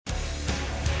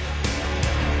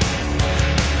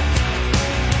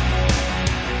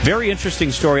Very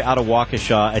interesting story out of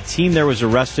Waukesha. A teen there was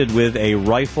arrested with a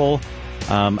rifle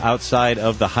outside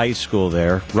of the high school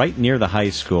there, right near the high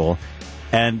school.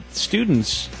 And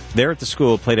students there at the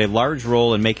school played a large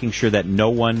role in making sure that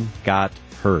no one got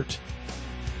hurt.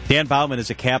 Dan Baumann is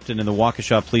a captain in the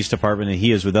Waukesha Police Department, and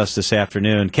he is with us this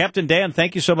afternoon. Captain Dan,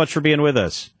 thank you so much for being with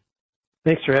us.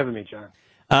 Thanks for having me, John.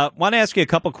 Want to ask you a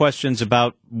couple questions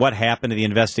about what happened in the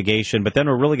investigation, but then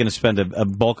we're really going to spend a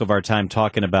bulk of our time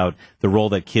talking about the role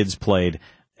that kids played.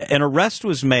 An arrest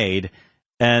was made,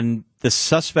 and the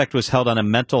suspect was held on a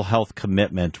mental health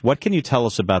commitment. What can you tell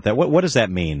us about that? What does that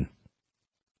mean?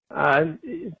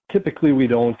 Typically, we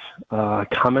don't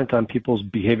comment on people's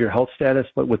behavior health status,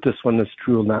 but with this one, it's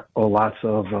true. Lots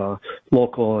of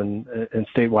local and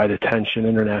statewide attention,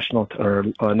 international or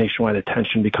nationwide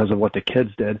attention because of what the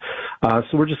kids did.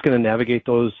 So we're just going to navigate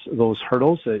those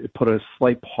hurdles. It put a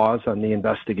slight pause on the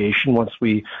investigation once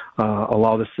we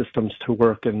allow the systems to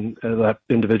work and that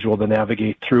individual to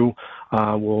navigate through.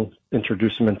 We'll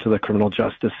introduce them into the criminal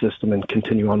justice system and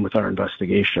continue on with our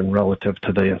investigation relative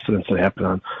to the incidents that happened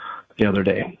on the other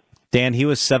day. Dan, he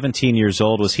was 17 years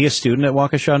old. Was he a student at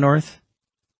Waukesha North?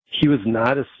 He was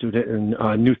not a student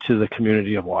and new to the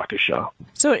community of Waukesha.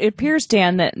 So it appears,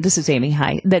 Dan, that this is Amy.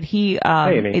 Hi, that he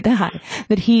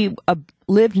that he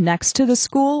lived next to the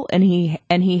school and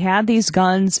he had these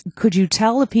guns. Could you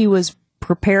tell if he was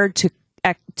prepared to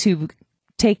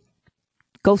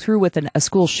go through with a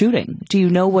school shooting? Do you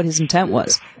know what his intent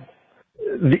was?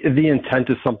 The intent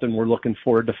is something we're looking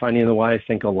forward to finding out why. I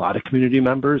think a lot of community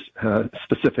members,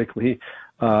 specifically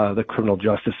the criminal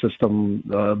justice system,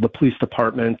 the police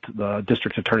department, the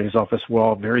district attorney's office, we're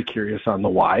all very curious on the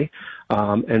why,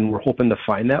 and we're hoping to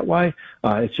find that why.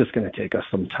 It's just going to take us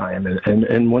some time,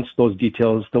 and once those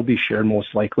details, they'll be shared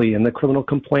most likely in the criminal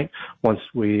complaint once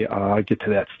we get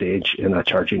to that stage in a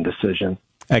charging decision.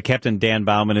 Captain Dan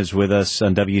Baumann is with us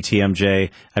on WTMJ.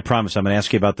 I promise I'm going to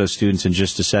ask you about those students in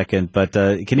just a second, but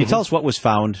can you tell us what was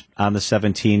found on the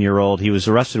 17-year-old? He was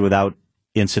arrested without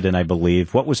incident, I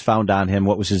believe. What was found on him?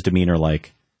 What was his demeanor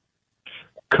like?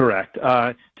 Correct.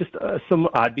 Just some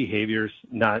odd behaviors,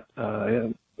 not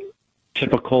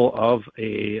typical of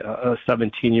a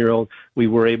 17-year-old. We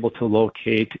were able to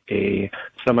locate a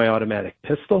semi-automatic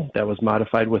pistol that was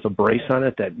modified with a brace on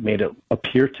it that made it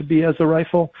appear to be as a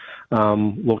rifle.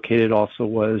 Located also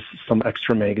was some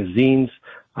extra magazines.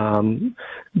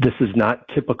 This is not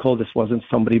typical. This wasn't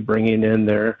somebody bringing in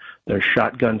their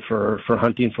shotgun for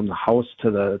hunting from the house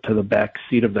to the back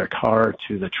seat of their car,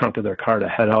 to the trunk of their car to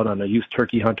head out on a youth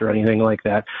turkey hunt or anything like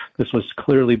that. This was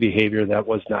clearly behavior that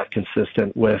was not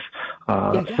consistent with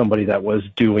somebody that was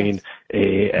doing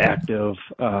a active,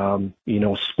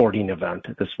 sporting event.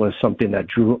 This was something that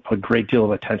drew a great deal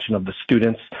of attention of the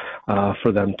students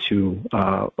for them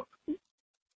to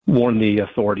warn the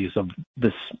authorities of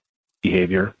this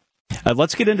behavior.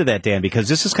 Let's get into that, Dan, because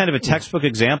this is kind of a textbook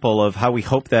example of how we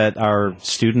hope that our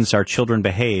students, our children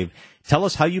behave. Tell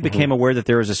us how you became aware that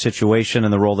there was a situation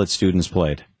and the role that students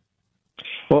played.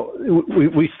 Well,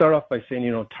 we start off by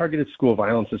saying, targeted school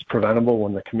violence is preventable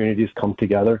when the communities come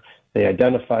together. They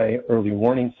identify early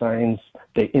warning signs,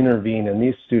 they intervene, and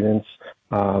these students,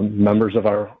 members of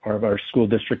our school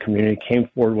district community, came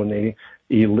forward when they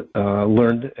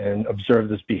learned and observed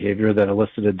this behavior that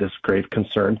elicited this grave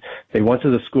concern. They went to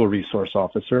the school resource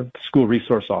officer. School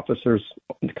resource officers,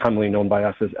 commonly known by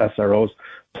us as SROs,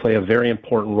 play a very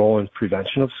important role in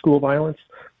prevention of school violence.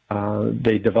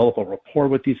 They develop a rapport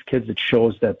with these kids that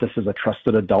shows that this is a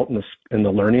trusted adult in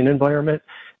the learning environment,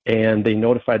 and they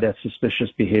notify that suspicious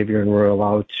behavior and were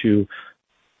allowed to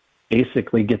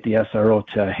basically get the SRO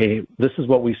to, hey, this is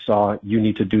what we saw. You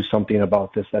need to do something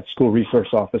about this. That school resource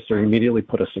officer immediately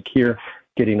put a secure,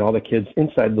 getting all the kids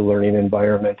inside the learning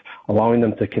environment, allowing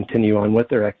them to continue on with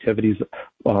their activities,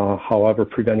 however,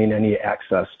 preventing any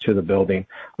access to the building,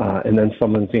 and then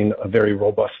summoning a very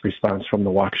robust response from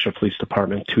the Waukesha Police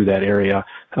Department to that area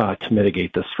to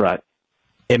mitigate this threat.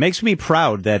 It makes me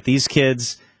proud that these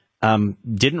kids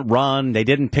didn't run, they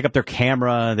didn't pick up their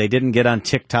camera, they didn't get on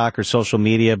TikTok or social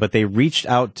media, but they reached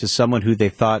out to someone who they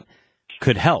thought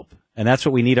could help. And that's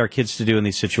what we need our kids to do in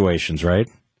these situations, right?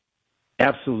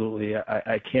 Absolutely.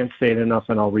 I can't say it enough,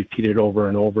 and I'll repeat it over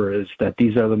and over, is that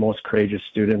these are the most courageous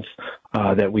students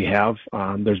that we have.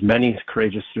 There's many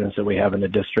courageous students that we have in the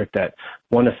district that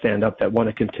want to stand up, that want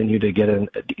to continue to get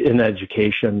in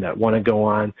education, that want to go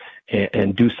on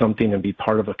and do something and be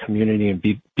part of a community and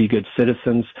be good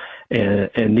citizens.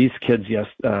 And these kids,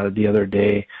 the other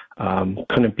day,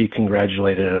 couldn't be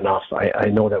congratulated enough. I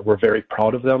know that we're very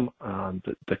proud of them.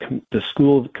 The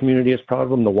school community is proud of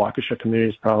them. The Waukesha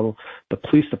community is proud of them. The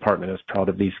police department is proud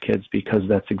of these kids because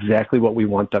that's exactly what we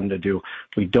want them to do.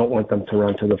 We don't want them to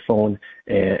run to the phone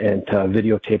and to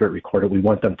videotape it, record it. We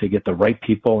want them to get the right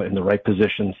people in the right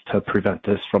positions to prevent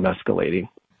this from escalating.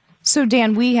 So,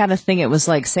 Dan, we had a thing. It was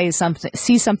like say something,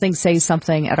 see something, say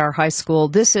something at our high school.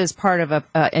 This is part of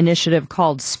a initiative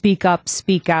called Speak Up,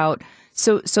 Speak Out.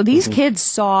 So these kids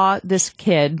saw this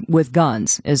kid with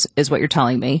guns, is what you're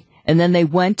telling me, and then they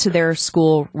went to their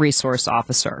school resource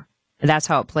officer. That's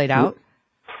how it played out?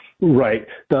 Right.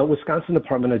 The Wisconsin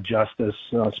Department of Justice,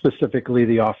 specifically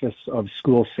the Office of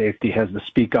School Safety, has the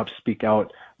Speak Up, Speak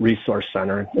Out Resource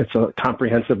Center. It's a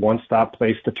comprehensive one-stop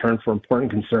place to turn for important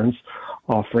concerns,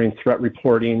 offering threat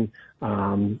reporting,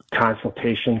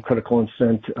 consultation, critical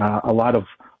incident, a lot of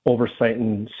oversight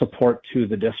and support to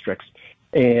the districts.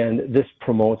 And this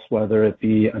promotes whether it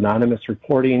be anonymous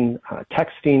reporting,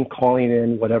 texting, calling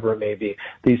in, whatever it may be.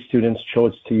 These students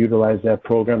chose to utilize that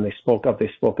program. They spoke up, they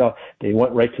spoke out. They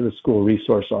went right to the school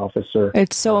resource officer.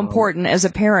 It's so important. As a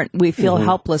parent, we feel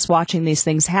helpless watching these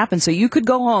things happen. So you could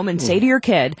go home and say to your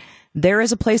kid, there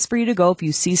is a place for you to go if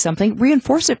you see something.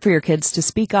 Reinforce it for your kids to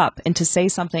speak up and to say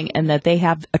something and that they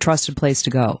have a trusted place to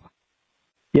go.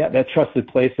 Yeah, that trusted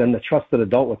place and the trusted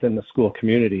adult within the school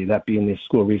community, that being the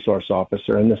school resource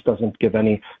officer. And this doesn't give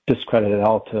any discredit at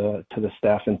all to the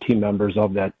staff and team members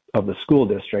of the school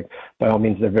district. By all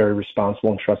means, they're very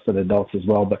responsible and trusted adults as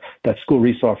well. But that school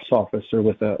resource officer,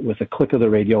 with a click of the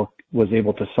radio, was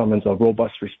able to summons a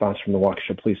robust response from the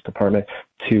Waukesha Police Department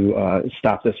to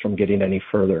stop this from getting any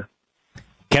further.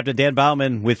 Captain Dan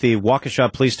Baumann with the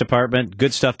Waukesha Police Department.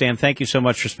 Good stuff, Dan. Thank you so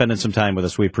much for spending some time with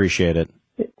us. We appreciate it.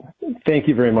 Thank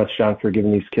you very much, John, for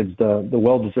giving these kids the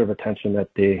well-deserved attention that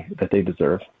they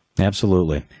deserve.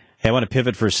 Absolutely. Hey, I want to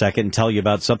pivot for a second and tell you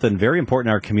about something very important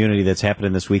in our community that's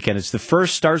happening this weekend. It's the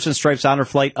first Stars and Stripes Honor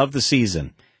Flight of the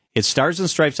season. It's Stars and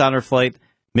Stripes Honor Flight,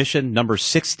 mission number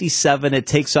 67. It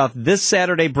takes off this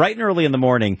Saturday, bright and early in the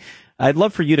morning. I'd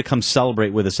love for you to come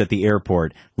celebrate with us at the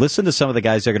airport. Listen to some of the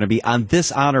guys that are going to be on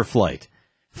this honor flight.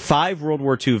 5 World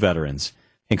War II veterans,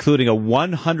 including a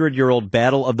 100-year-old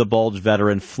Battle of the Bulge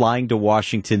veteran flying to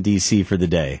Washington, D.C. for the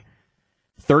day.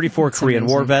 34 That's Korean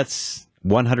amazing. War vets,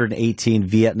 118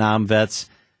 Vietnam vets,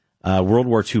 World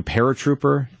War II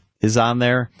paratrooper is on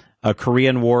there, a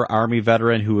Korean War Army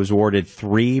veteran who was awarded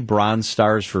 3 Bronze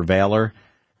Stars for valor.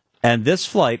 And this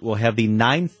flight will have the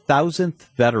 9,000th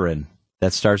veteran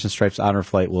that Stars and Stripes Honor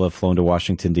Flight will have flown to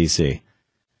Washington, D.C.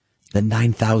 The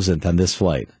 9,000th on this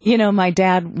flight. You know, my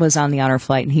dad was on the honor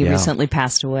flight, and he recently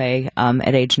passed away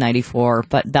at age 94.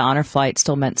 But the honor flight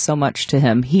still meant so much to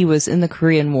him. He was in the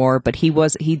Korean War, but he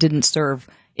didn't serve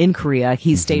in Korea.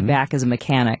 He stayed back as a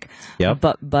mechanic. Yep.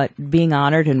 But being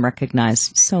honored and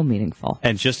recognized, so meaningful.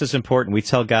 And just as important, we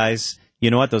tell guys, you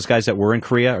know what? Those guys that were in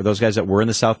Korea or those guys that were in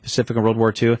the South Pacific in World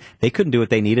War II, they couldn't do what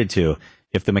they needed to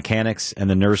if the mechanics and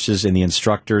the nurses and the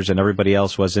instructors and everybody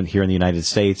else wasn't here in the United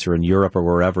States or in Europe or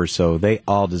wherever, so they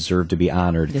all deserve to be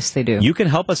honored. Yes, they do. You can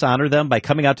help us honor them by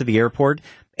coming out to the airport.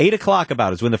 8 o'clock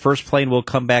about is when the first plane will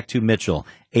come back to Mitchell.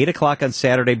 8 o'clock on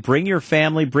Saturday. Bring your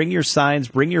family, bring your signs,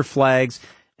 bring your flags,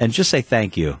 and just say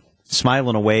thank you. Smile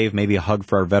and a wave, maybe a hug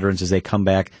for our veterans as they come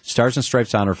back. Stars and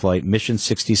Stripes Honor Flight, Mission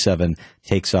 67,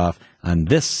 takes off on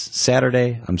this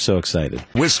Saturday. I'm so excited.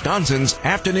 Wisconsin's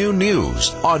Afternoon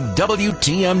News on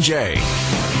WTMJ.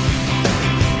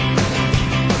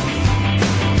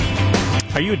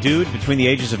 Are you a dude between the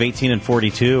ages of 18 and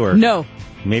 42? Or no.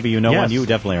 Maybe you know one. You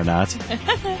definitely are not.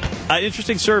 An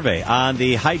interesting survey on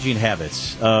the hygiene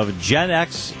habits of Gen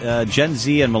X, Gen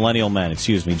Z, and Millennial men.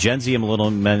 Excuse me, Gen Z and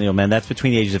Millennial men. That's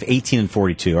between the ages of 18 and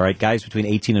 42. All right, guys between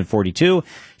 18 and 42.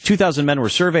 2,000 men were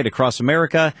surveyed across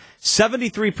America.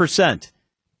 73%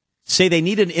 say they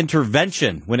need an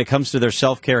intervention when it comes to their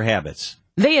self-care habits.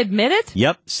 They admit it?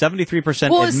 Yep, 73% admit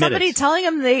it. Well, is somebody telling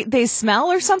them they smell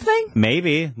or something?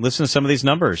 Maybe. Listen to some of these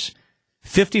numbers.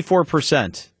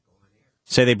 54%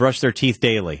 say they brush their teeth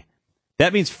daily.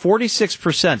 That means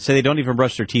 46% say they don't even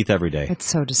brush their teeth every day. It's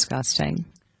so disgusting.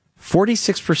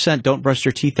 46% don't brush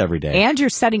their teeth every day. And you're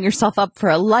setting yourself up for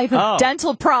a life of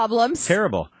dental problems.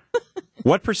 Terrible.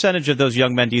 What percentage of those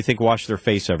young men do you think wash their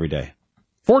face every day?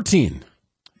 14.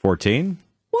 14?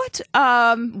 What?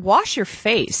 Wash your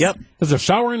face. Yep. Is a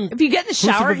shower if you get in the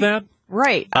shower of that?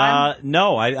 Right.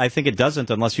 No, I think it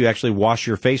doesn't unless you actually wash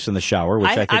your face in the shower,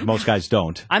 which I think most guys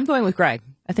don't. I'm going with Greg.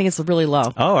 I think it's really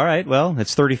low. Oh, all right. Well,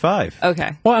 it's 35.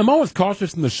 Okay. Well, I'm always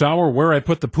cautious in the shower where I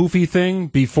put the poofy thing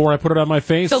before I put it on my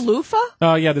face. The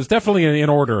loofah? Yeah, there's definitely an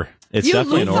order. It's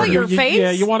definitely an order. Your face?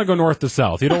 Yeah, you want to go north to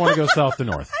south. You don't want to go south to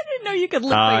north. I know you could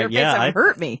look at your face and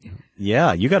hurt me.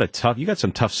 Yeah, you got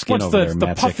some tough skin What's over there, the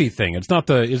Matt. puffy thing? It's not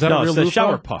the. Is that a real the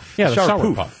shower puff? Yeah, the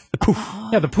shower puff. The poof.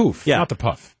 Yeah, the poof. Yeah. Not the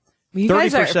puff. Well,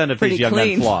 30% of these young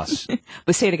men floss.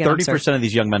 But say it again. 30% of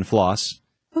these young men floss.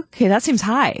 Okay, that seems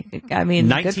high. I mean,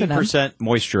 19%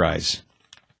 moisturize.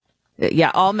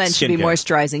 Yeah, all men should be Skincare.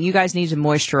 moisturizing. You guys need to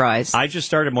moisturize. I just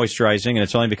started moisturizing, and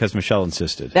it's only because Michelle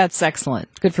insisted. That's excellent.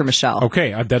 Good for Michelle.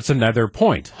 Okay, that's another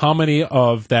point. How many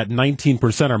of that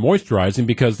 19% are moisturizing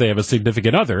because they have a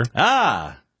significant other?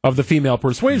 Of the female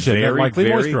persuasion that likely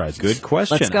moisturizes. Good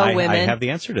question. Let's go, women. I have the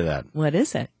answer to that. What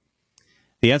is it?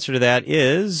 The answer to that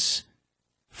is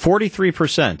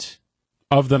 43%.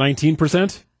 Of the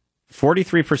 19%?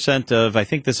 43% of, I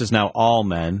think this is now all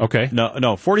men. Okay. No,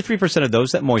 43% of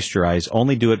those that moisturize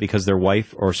only do it because their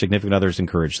wife or significant others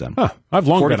encourage them. Huh. I've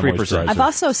long been a 43%. moisturizer. I've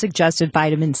also suggested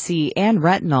vitamin C and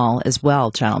retinol as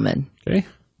well, gentlemen. Okay.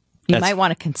 You might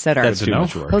want to consider. That's too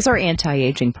much work. Those are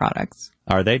anti-aging products.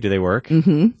 Are they? Do they work?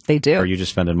 Mm-hmm. They do. Or are you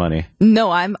just spending money? No,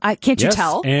 can't you Yes,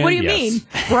 tell? and What do you yes. mean?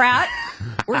 Brat,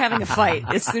 we're having a fight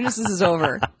as soon as this is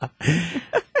over.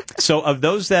 So of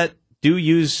those that do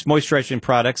use moisturizing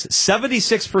products,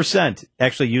 76%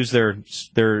 actually use their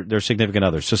significant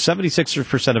others. So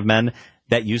 76% of men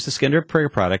that use the Skin Repair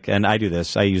product, and I do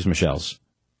this, I use Michelle's.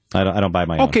 I don't buy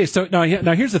my own. Okay, so now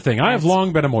here's the thing. I have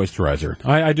long been a moisturizer.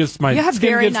 I just my You have skin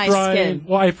very gets nice dry. skin.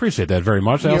 Well, I appreciate that very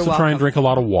much. I You're also try welcome. and drink a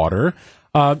lot of water.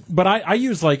 But I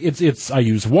use I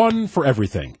use one for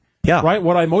everything. Yeah. Right?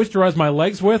 What I moisturize my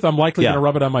legs with, I'm likely going to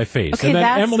rub it on my face. Okay, and then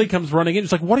that's- Emily comes running in.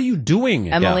 She's like, "What are you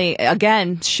doing?" Emily,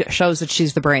 again, shows that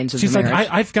she's the brains of She's the like, marriage.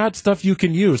 I've got stuff you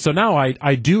can use. So now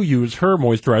I do use her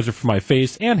moisturizer for my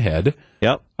face and head.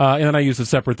 Yep. And then I use a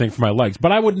separate thing for my legs.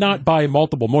 But I would not buy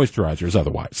multiple moisturizers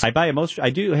otherwise. I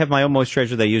do have my own moisturizer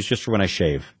that I use just for when I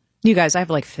shave. You guys, I have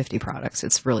like 50 products.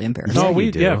 It's really embarrassing. No,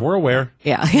 you do. we're aware.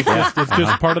 Yeah. It's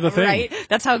just part of the thing. Right?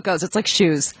 That's how it goes. It's like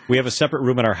shoes. We have a separate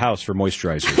room in our house for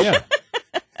moisturizers. Yeah.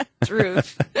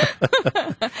 Truth.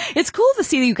 It's cool to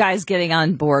see you guys getting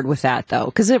on board with that, though,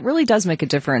 because it really does make a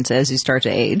difference as you start to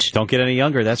age. Don't get any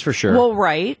younger, that's for sure. Well,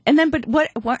 right. And then, but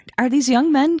what are these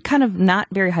young men kind of not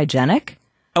very hygienic?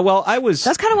 Well, I was...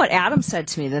 That's kind of what Adam said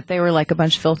to me, that they were like a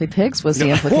bunch of filthy pigs was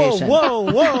the implication.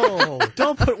 Whoa.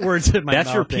 Don't put words in my mouth.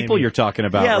 That's your people Amy. you're talking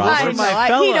about, Yeah, Rob. those I are know. my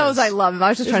He fellas. knows I love him. I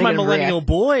was just This is trying my to get a millennial react.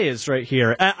 boys right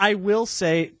here. I will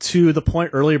say, to the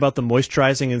point earlier about the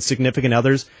moisturizing and significant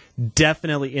others,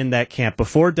 definitely in that camp.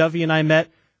 Before Dovey and I met,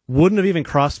 wouldn't have even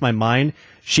crossed my mind.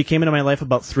 She came into my life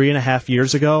about 3.5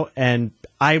 years ago, and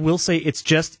I will say it's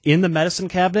just in the medicine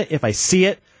cabinet. If I see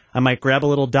it, I might grab a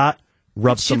little dot,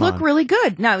 rub She some look on. really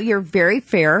good. Now you're very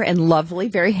fair and lovely,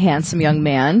 very handsome young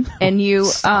man, and you're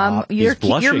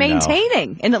blushing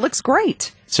maintaining, and it looks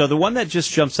great. So the one that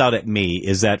just jumps out at me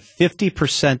is that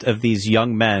 50% of these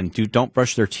young men don't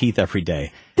brush their teeth every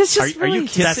day. This is Are you really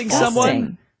kissing disgusting.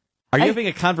 someone? Are you having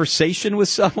a conversation with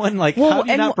someone? Like, how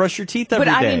do you not brush your teeth every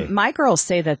day? But I mean, my girls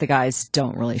say that the guys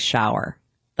don't really shower.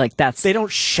 Like that's They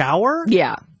don't shower?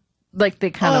 yeah, like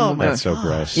they kind of That's so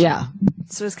gross. yeah.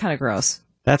 So it's kind of gross.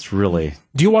 That's really...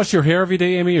 Do you wash your hair every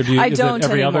day, Amy, or do you? I is don't it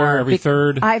every anymore. other, every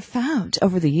third? I've found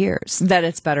over the years that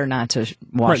it's better not to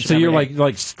wash. Right, it so you're every day.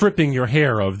 like stripping your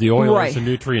hair of the oils Right. and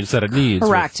nutrients that it needs.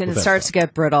 correct, with and it that starts stuff. to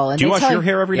get brittle. And Do you they wash tell your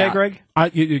hair every day, yeah. Greg?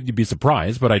 You'd be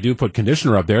surprised, but I do put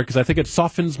conditioner up there because I think it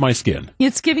softens my skin.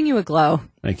 It's giving you a glow.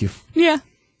 Thank you. Yeah.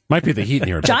 Might be the heat in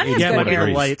here. John has Yeah, good might be hair.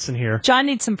 the lights in here. John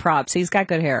needs some props. He's got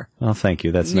good hair. Oh, thank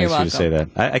you. That's You're nice of you to say that.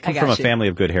 I come I from a got you. family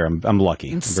of good hair. I'm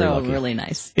lucky. I'm It's very so lucky. really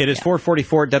nice. It is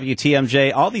 444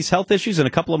 WTMJ. All these health issues and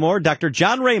a couple of more. Dr.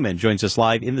 John Raymond joins us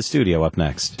live in the studio up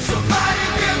next.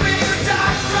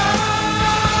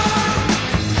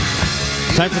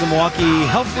 Time for the Milwaukee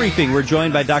Health Briefing. We're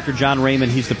joined by Dr. John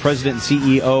Raymond. He's the president and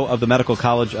CEO of the Medical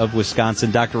College of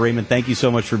Wisconsin. Dr. Raymond, thank you so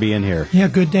much for being here. Yeah,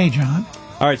 good day, John.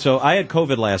 All right, so I had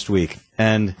COVID last week,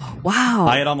 and Wow.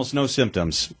 I had almost no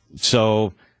symptoms.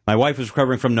 So my wife was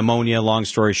recovering from pneumonia, long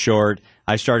story short.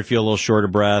 I started to feel a little short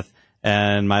of breath,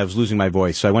 and I was losing my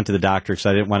voice. So I went to the doctor because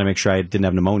I didn't want to make sure I didn't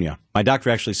have pneumonia. My doctor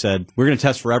actually said, we're going to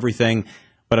test for everything,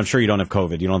 but I'm sure you don't have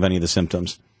COVID. You don't have any of the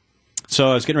symptoms. So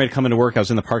I was getting ready to come into work. I was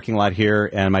in the parking lot here,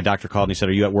 and my doctor called and he said,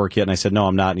 are you at work yet? And I said, no,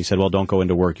 I'm not. And he said, well, don't go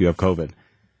into work. You have COVID. I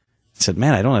said,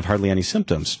 man, I don't have hardly any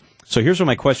symptoms. So here's where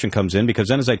my question comes in, because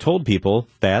then as I told people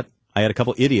that, I had a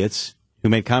couple idiots who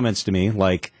made comments to me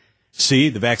like, see,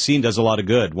 the vaccine does a lot of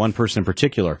good, one person in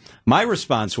particular. My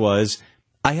response was,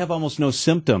 I have almost no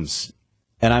symptoms,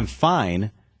 and I'm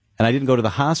fine, and I didn't go to the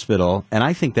hospital, and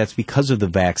I think that's because of the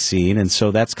vaccine, and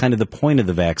so that's kind of the point of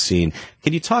the vaccine.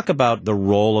 Can you talk about the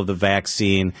role of the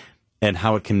vaccine and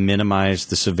how it can minimize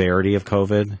the severity of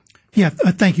COVID? Yeah,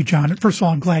 thank you, John. First of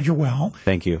all, I'm glad you're well.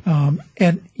 Thank you.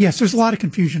 And yes, there's a lot of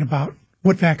confusion about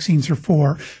what vaccines are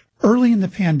for. Early in the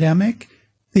pandemic,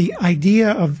 the idea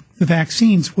of the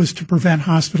vaccines was to prevent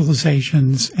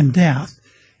hospitalizations and death.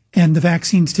 And the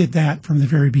vaccines did that from the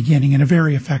very beginning in a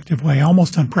very effective way,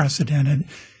 almost unprecedented.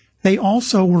 They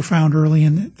also were found early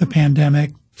in the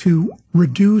pandemic to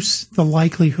reduce the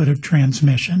likelihood of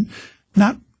transmission,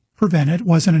 not prevent it,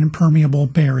 wasn't an impermeable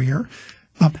barrier.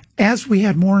 As we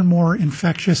had more and more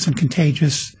infectious and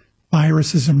contagious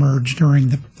viruses emerge during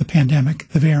the pandemic,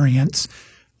 the variants,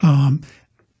 the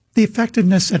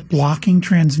effectiveness at blocking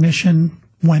transmission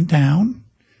went down,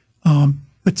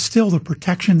 but still the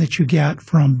protection that you get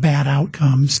from bad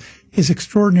outcomes is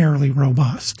extraordinarily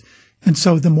robust. And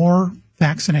so the more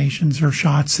vaccinations or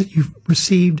shots that you've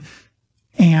received,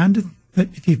 and that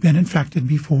if you've been infected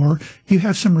before, you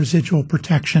have some residual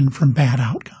protection from bad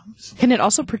outcomes. Can it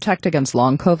also protect against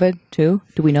long COVID, too?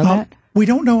 Do we know that? We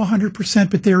don't know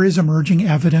 100%, but there is emerging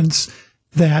evidence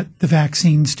that the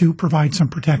vaccines do provide some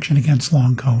protection against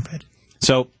long COVID.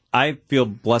 So I feel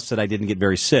blessed that I didn't get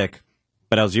very sick,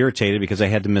 but I was irritated because I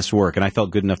had to miss work, and I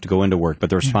felt good enough to go into work. But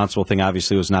the responsible thing,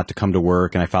 obviously, was not to come to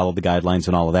work, and I followed the guidelines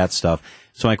and all of that stuff.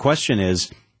 So my question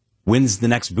is, when's the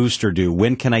next booster due?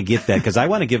 When can I get that? Because I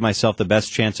want to give myself the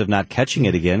best chance of not catching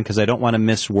it again, because I don't want to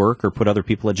miss work or put other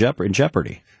people in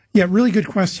jeopardy. Yeah, really good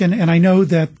question. And I know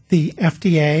that the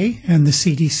FDA and the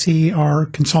CDC are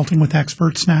consulting with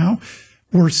experts now.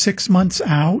 We're 6 months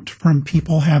out from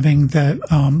people having the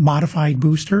modified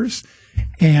boosters.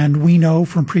 And we know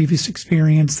from previous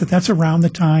experience that that's around the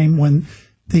time when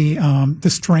the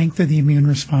strength of the immune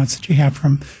response that you have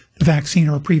from the vaccine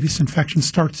or a previous infection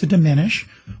starts to diminish,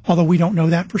 although we don't know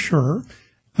that for sure.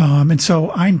 And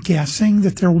so I'm guessing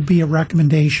that there will be a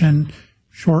recommendation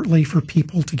shortly for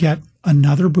people to get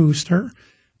another booster.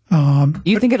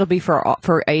 You think it'll be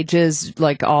for ages,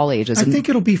 like all ages? I think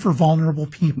it'll be for vulnerable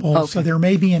people. Okay. So there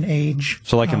may be an age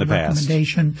so like in the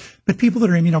recommendation, but people that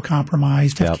are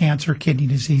immunocompromised, have cancer, kidney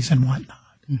disease, and whatnot.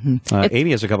 Mm-hmm.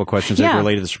 Amy has a couple questions that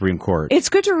relate to the Supreme Court. It's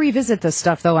good to revisit this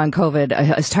stuff, though, on COVID,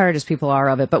 as tired as people are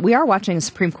of it. But we are watching a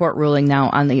Supreme Court ruling now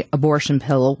on the abortion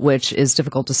pill, which is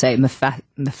difficult to say,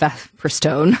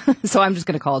 mifepristone. So I'm just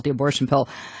going to call it the abortion pill.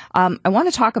 I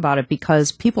want to talk about it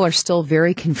because people are still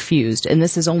very confused, and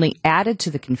this has only added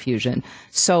to the confusion.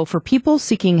 So for people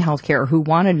seeking health care who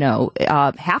want to know,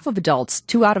 half of adults,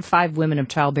 2 out of 5 women of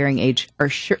childbearing age, are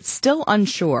still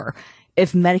unsure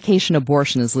if medication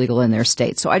abortion is legal in their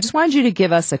state. So I just wanted you to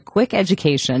give us a quick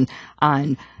education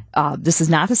on this is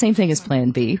not the same thing as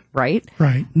Plan B, right?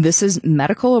 Right. This is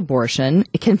medical abortion.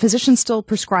 Can physicians still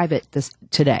prescribe it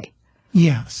today?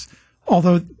 Yes.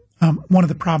 Although one of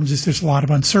the problems is there's a lot of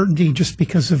uncertainty just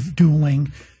because of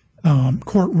dueling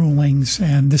court rulings,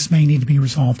 and this may need to be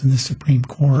resolved in the Supreme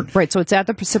Court. Right. So it's at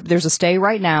there's a stay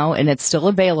right now, and it's still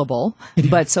available.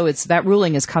 But so that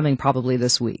ruling is coming probably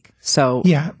this week. So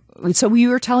yeah. So you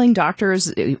were telling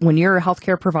doctors, when you're a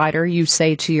healthcare provider, you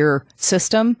say to your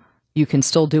system, you can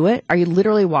still do it? Are you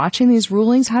literally watching these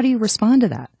rulings? How do you respond to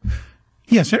that?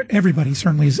 Yes, everybody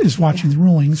certainly is watching the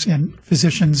rulings, and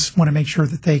physicians want to make sure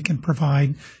that they can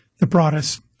provide the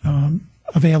broadest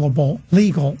available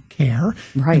legal care.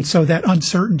 Right. And so that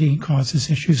uncertainty causes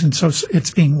issues, and so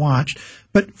it's being watched.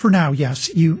 But for now,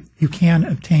 yes, you can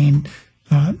obtain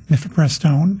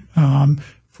mifepristone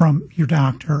from your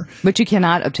doctor. But you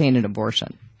cannot obtain an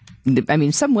abortion. I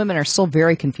mean, some women are still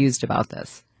very confused about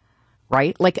this,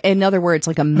 right? Like, in other words,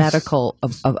 like a medical,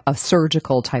 a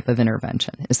surgical type of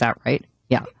intervention. Is that right?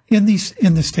 Yeah. In the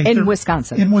state. In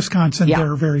Wisconsin. In Wisconsin,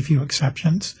 there are very few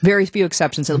exceptions. Very few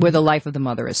exceptions where the life of the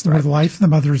mother is threatened. Where the life of the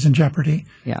mother is in jeopardy.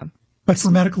 Yeah. But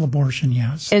for medical abortion,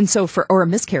 yes. And so or a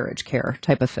miscarriage care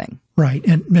type of thing. Right.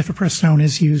 And mifepristone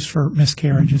is used for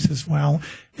miscarriages as well.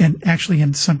 And actually,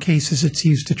 in some cases, it's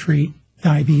used to treat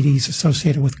diabetes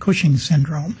associated with Cushing's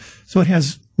syndrome. So it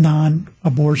has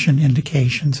non-abortion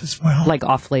indications as well. Like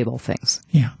off-label things.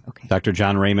 Yeah. Okay. Dr.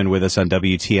 John Raymond with us on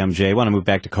WTMJ. I want to move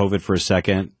back to COVID for a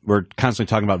second. We're constantly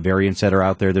talking about variants that are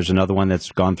out there. There's another one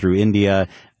that's gone through India,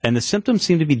 and the symptoms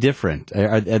seem to be different.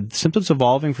 Are symptoms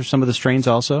evolving for some of the strains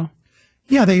also?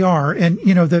 Yeah, they are. And,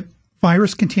 the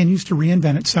virus continues to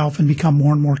reinvent itself and become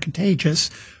more and more contagious.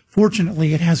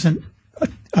 Fortunately, it hasn't,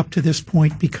 up to this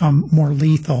point, become more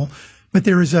lethal. But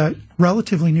there is a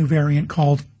relatively new variant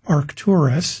called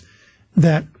Arcturus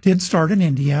that did start in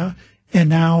India and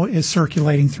now is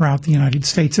circulating throughout the United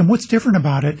States. And what's different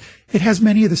about it, it has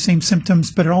many of the same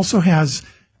symptoms, but it also has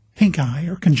pink eye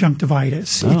or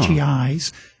conjunctivitis, itchy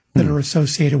eyes that are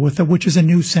associated with it, which is a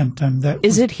new symptom.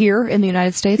 Is it here in the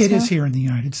United States? It is here in the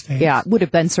United States. Yeah. Would it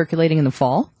have been circulating in the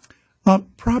fall?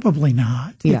 Probably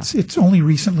not. Yeah. It's only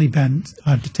recently been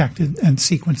detected and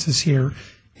sequences here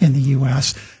in the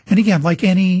U.S. And again, like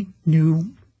any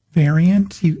new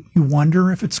variant, you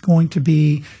wonder if it's going to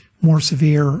be more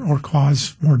severe or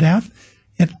cause more death.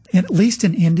 At least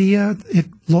in India, it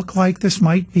looked like this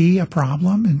might be a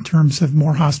problem in terms of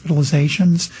more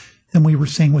hospitalizations than we were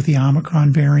seeing with the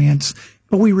Omicron variants.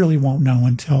 But we really won't know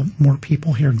until more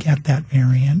people here get that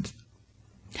variant.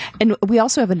 And we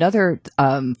also have another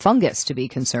fungus to be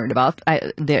concerned about.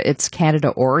 It's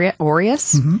Candida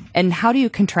aureus. Mm-hmm. And how do you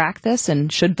contract this?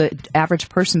 And should the average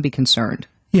person be concerned?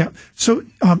 Yeah. So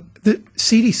the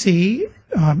CDC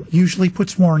usually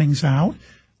puts warnings out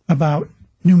about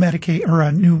new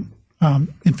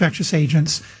infectious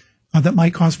agents that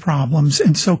might cause problems.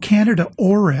 And so Candida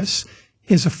auris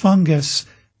is a fungus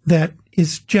that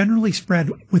is generally spread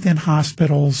within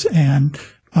hospitals and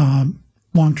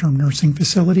long-term nursing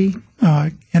facility.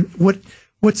 And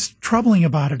what's troubling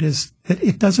about it is that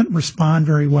it doesn't respond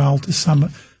very well to some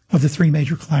of the three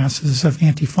major classes of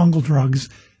antifungal drugs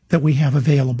that we have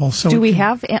available. So we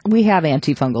have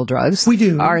antifungal drugs? We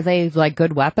do. Are they like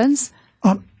good weapons?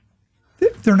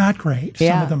 They're not great.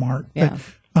 Yeah. Some of them aren't. Yeah.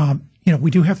 But,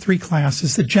 we do have three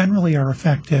classes that generally are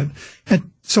effective.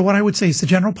 And so what I would say is the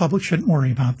general public shouldn't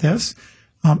worry about this.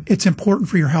 It's important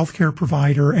for your healthcare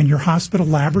provider and your hospital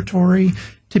laboratory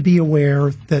to be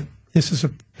aware that this is a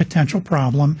potential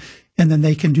problem, and then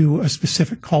they can do a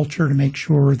specific culture to make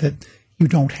sure that you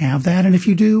don't have that. And if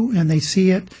you do and they see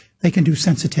it, they can do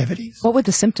sensitivities. What would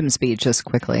the symptoms be, just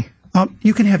quickly?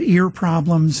 You can have ear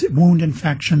problems, wound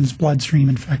infections, bloodstream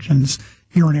infections,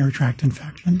 urinary tract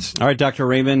infections. All right, Dr.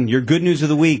 Raymond, your good news of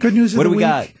the week. Good news of the week. What do we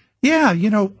got?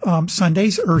 Yeah,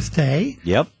 Sunday's Earth Day.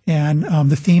 Yep. And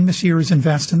the theme this year is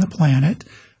Invest in the Planet.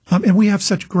 And we have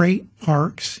such great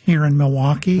parks here in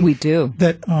Milwaukee. We do.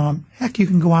 That, you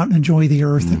can go out and enjoy the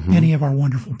earth at any of our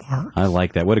wonderful parks. I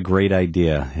like that. What a great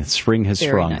idea. Spring has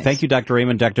sprung. Nice. Thank you, Dr.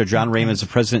 Raymond. Dr. John Raymond is the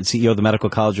president and CEO of the Medical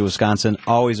College of Wisconsin.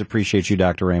 Always appreciate you,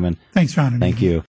 Dr. Raymond. Thanks, John. Thank you.